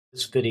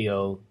This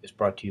video is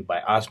brought to you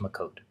by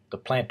Osmocote, the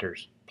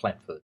planter's plant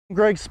food. I'm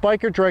Greg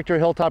Speichert, Director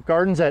of Hilltop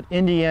Gardens at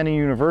Indiana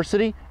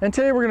University, and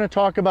today we're going to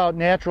talk about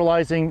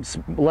naturalizing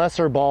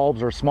lesser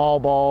bulbs or small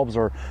bulbs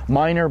or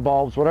minor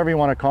bulbs, whatever you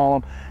want to call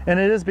them, and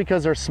it is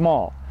because they're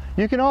small.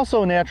 You can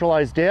also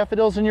naturalize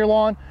daffodils in your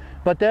lawn,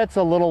 but that's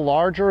a little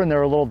larger and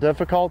they're a little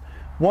difficult.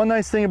 One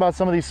nice thing about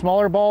some of these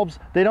smaller bulbs,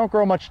 they don't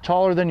grow much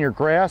taller than your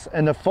grass,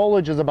 and the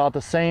foliage is about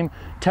the same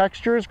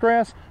texture as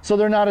grass, so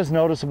they're not as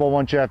noticeable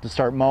once you have to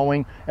start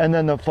mowing, and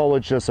then the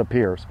foliage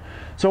disappears.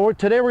 So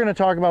today we're going to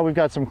talk about, we've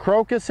got some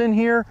crocus in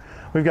here,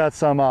 we've got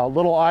some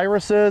little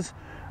irises,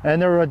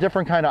 and they're a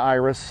different kind of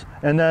iris,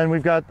 and then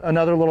we've got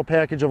another little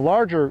package of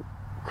larger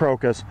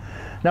crocus.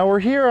 Now we're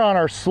here on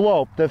our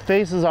slope that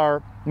faces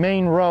our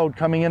main road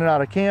coming in and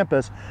out of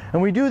campus,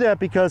 and we do that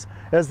because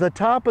as the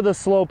top of the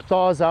slope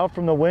thaws out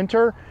from the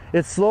winter,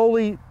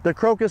 the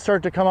crocus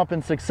start to come up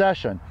in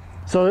succession,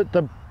 so that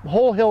the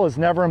whole hill is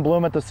never in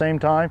bloom at the same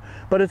time,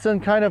 but it's then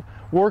kind of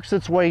works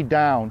its way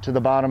down to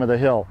the bottom of the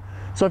hill.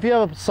 So if you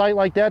have a site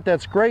like that,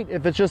 that's great.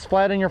 If it's just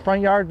flat in your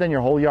front yard, then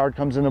your whole yard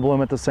comes into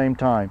bloom at the same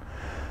time.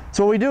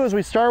 So what we do is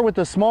we start with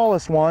the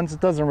smallest ones.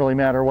 It doesn't really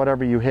matter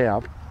whatever you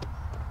have,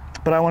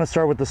 but I want to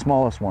start with the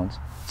smallest ones.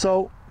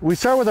 So we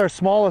start with our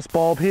smallest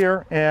bulb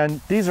here,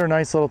 and these are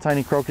nice little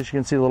tiny crocus. You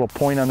can see the little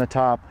point on the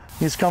top.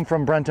 These come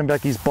from Brent and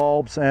Becky's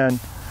bulbs, and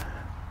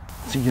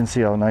so you can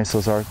see how nice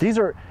those are.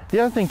 The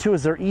other thing too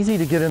is they're easy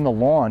to get in the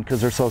lawn because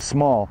they're so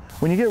small.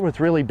 When you get with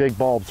really big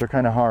bulbs, they're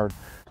kind of hard.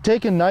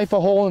 Take and knife a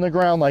hole in the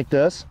ground like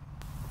this.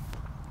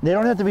 They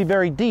don't have to be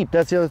very deep.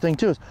 That's the other thing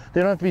too. Is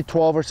they don't have to be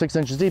 12 or 6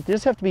 inches deep. They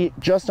just have to be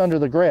just under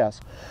the grass.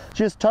 So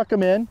just tuck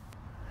them in.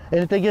 And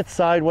if they get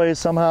sideways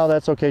somehow,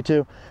 that's okay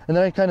too. And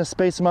then I kind of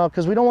space them out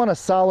because we don't want a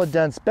solid,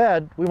 dense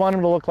bed. We want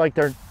them to look like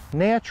they're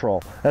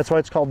natural. That's why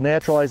it's called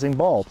naturalizing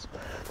bulbs.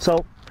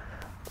 So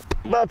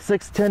about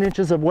 6-10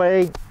 inches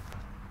away,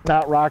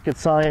 not rocket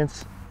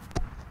science.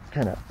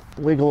 Kind of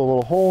wiggle a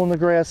little hole in the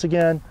grass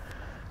again,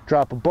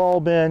 drop a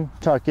bulb in,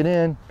 tuck it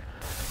in,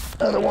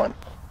 another one,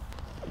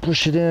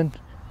 push it in.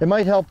 It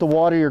might help to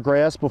water your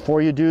grass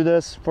before you do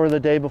this, for the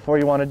day before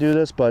you want to do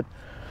this, but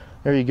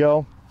there you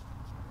go.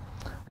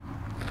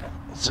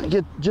 So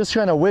just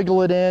kind of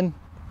wiggle it in,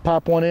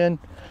 pop one in.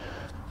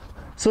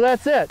 So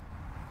that's it.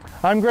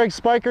 I'm Greg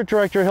Speichert,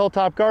 Director of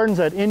Hilltop Gardens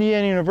at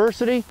Indiana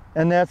University,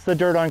 and that's the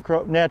dirt on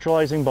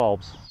naturalizing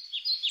bulbs.